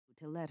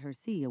to let her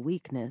see a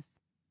weakness.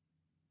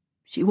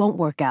 "She won't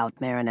work out,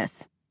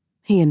 Marinus,"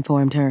 he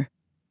informed her.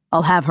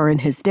 "I'll have her in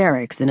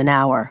hysterics in an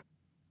hour.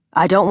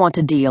 I don't want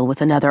to deal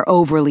with another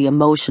overly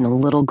emotional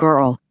little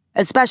girl,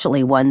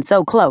 especially one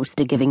so close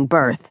to giving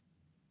birth.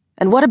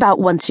 And what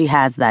about once she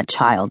has that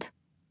child?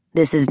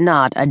 This is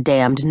not a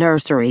damned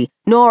nursery,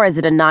 nor is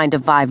it a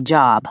 9-to-5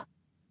 job."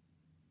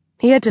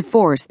 He had to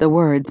force the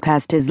words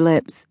past his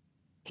lips.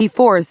 He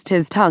forced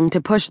his tongue to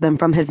push them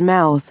from his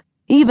mouth,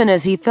 even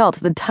as he felt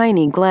the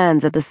tiny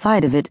glands at the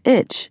side of it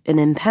itch in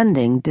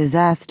impending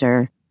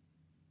disaster.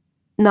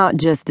 Not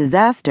just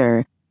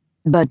disaster,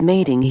 but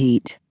mating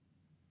heat.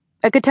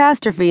 A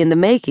catastrophe in the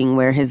making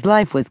where his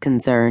life was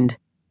concerned.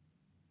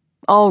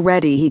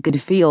 Already he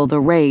could feel the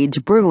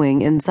rage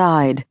brewing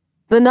inside,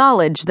 the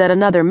knowledge that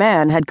another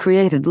man had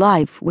created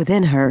life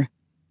within her,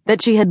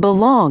 that she had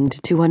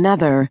belonged to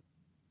another,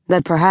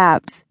 that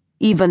perhaps,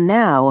 even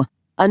now,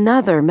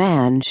 another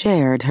man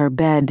shared her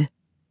bed.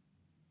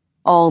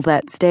 All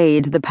that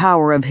stayed the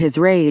power of his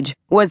rage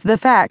was the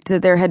fact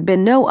that there had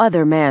been no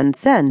other man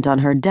scent on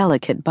her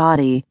delicate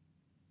body.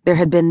 There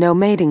had been no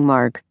mating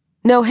mark,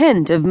 no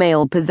hint of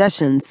male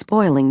possession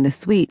spoiling the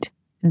sweet,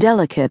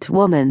 delicate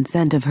woman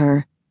scent of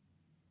her.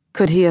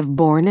 Could he have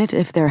borne it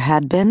if there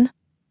had been?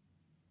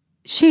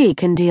 "She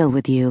can deal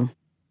with you."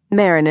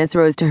 Marinus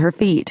rose to her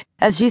feet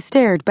as she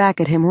stared back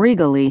at him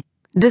regally,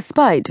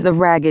 despite the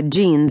ragged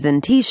jeans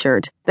and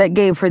t-shirt that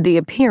gave her the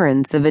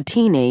appearance of a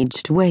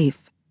teenaged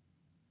waif.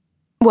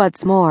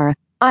 "What's more,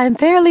 I'm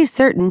fairly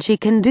certain she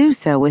can do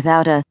so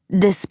without a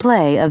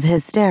display of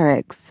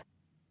hysterics."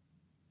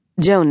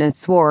 Jonas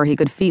swore he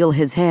could feel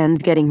his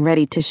hands getting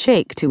ready to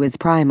shake to his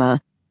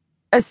prima.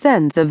 A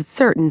sense of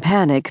certain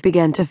panic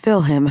began to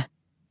fill him,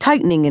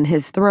 tightening in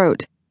his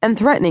throat and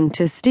threatening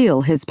to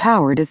steal his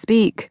power to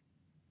speak.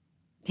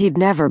 He'd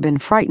never been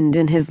frightened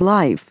in his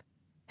life.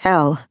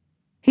 Hell,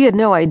 he had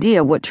no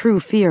idea what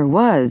true fear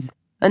was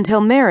until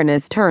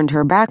Marinus turned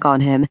her back on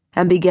him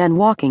and began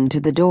walking to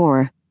the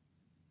door.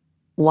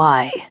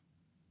 "Why?"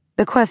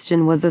 The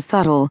question was a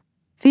subtle,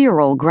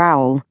 feral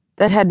growl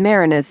that had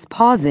Marinus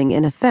pausing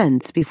in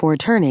offense before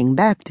turning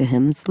back to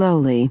him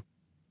slowly.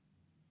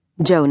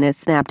 Jonas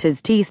snapped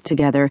his teeth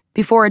together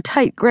before a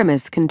tight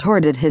grimace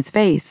contorted his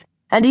face,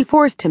 and he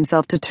forced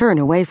himself to turn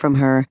away from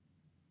her.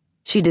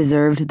 She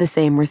deserved the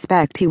same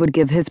respect he would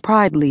give his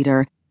pride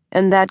leader,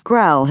 and that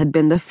growl had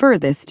been the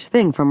furthest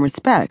thing from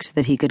respect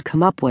that he could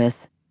come up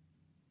with.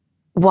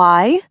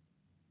 "Why?"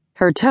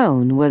 Her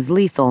tone was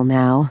lethal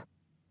now.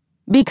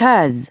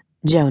 "Because,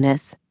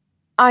 Jonas,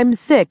 I'm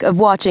sick of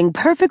watching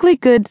perfectly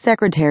good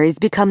secretaries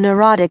become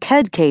neurotic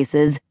head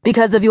cases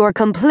because of your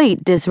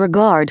complete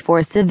disregard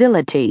for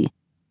civility.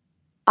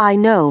 I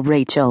know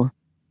Rachel.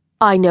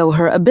 I know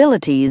her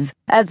abilities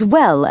as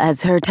well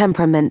as her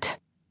temperament."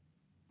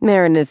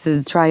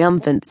 Marinus's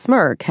triumphant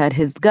smirk had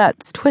his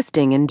guts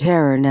twisting in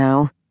terror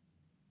now.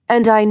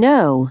 "And I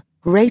know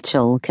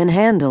Rachel can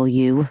handle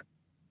you.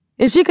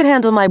 If she could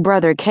handle my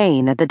brother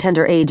Kane at the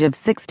tender age of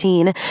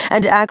 16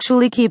 and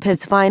actually keep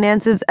his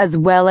finances as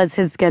well as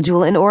his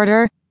schedule in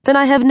order, then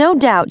I have no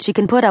doubt she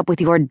can put up with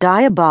your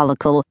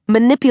diabolical,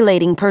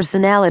 manipulating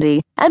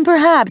personality and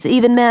perhaps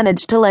even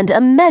manage to lend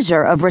a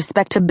measure of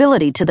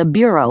respectability to the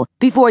Bureau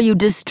before you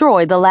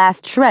destroy the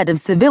last shred of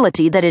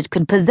civility that it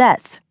could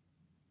possess."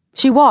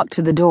 She walked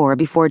to the door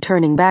before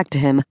turning back to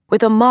him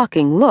with a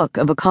mocking look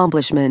of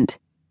accomplishment.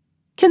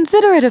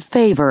 "Consider it a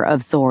favor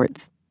of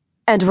sorts.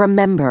 And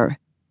remember,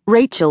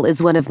 Rachel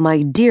is one of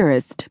my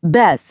dearest,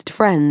 best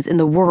friends in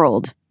the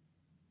world.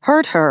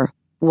 Hurt her,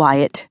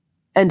 Wyatt,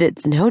 and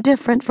it's no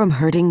different from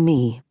hurting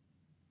me."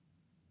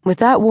 With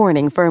that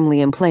warning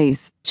firmly in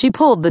place, she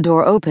pulled the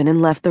door open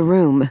and left the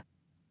room.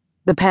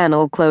 The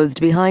panel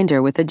closed behind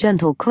her with a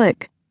gentle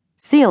click,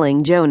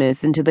 sealing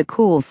Jonas into the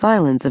cool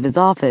silence of his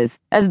office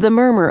as the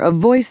murmur of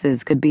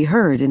voices could be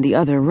heard in the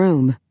other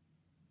room.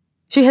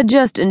 She had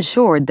just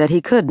ensured that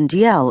he couldn't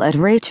yell at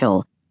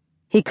Rachel.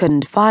 He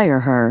couldn't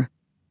fire her.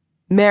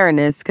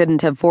 Marinus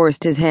couldn't have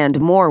forced his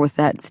hand more with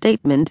that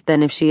statement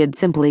than if she had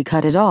simply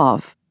cut it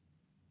off.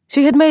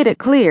 She had made it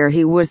clear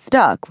he was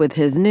stuck with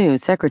his new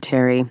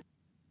secretary.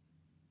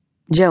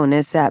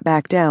 Jonas sat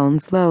back down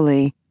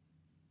slowly.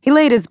 He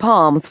laid his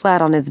palms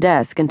flat on his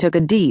desk and took a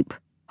deep,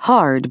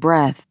 hard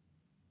breath.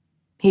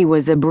 He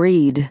was a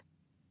breed.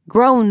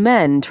 Grown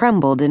men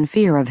trembled in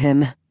fear of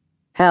him.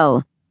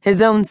 Hell, his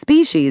own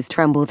species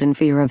trembled in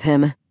fear of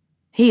him.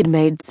 He'd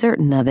made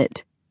certain of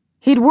it.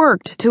 He'd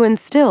worked to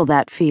instill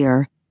that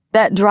fear,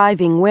 that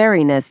driving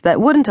wariness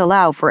that wouldn't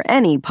allow for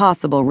any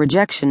possible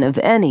rejection of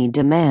any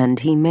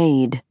demand he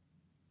made.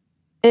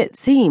 It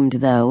seemed,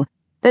 though,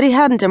 that he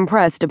hadn't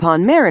impressed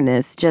upon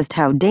Marinus just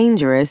how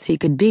dangerous he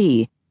could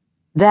be.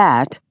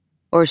 That,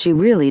 or she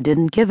really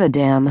didn't give a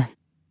damn.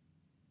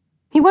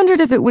 He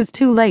wondered if it was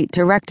too late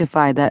to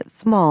rectify that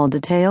small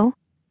detail.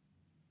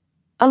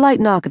 A light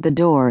knock at the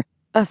door,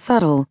 a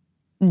subtle,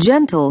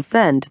 gentle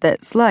scent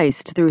that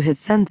sliced through his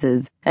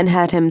senses and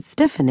had him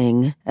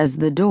stiffening as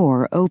the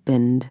door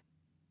opened.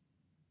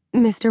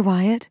 "Mr.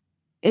 Wyatt,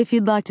 if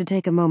you'd like to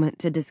take a moment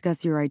to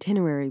discuss your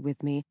itinerary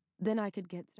with me, then I could get started."